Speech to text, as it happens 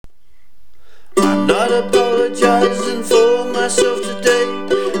Not apologizing for myself today.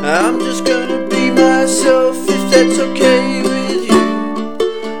 I'm just gonna be myself if that's okay.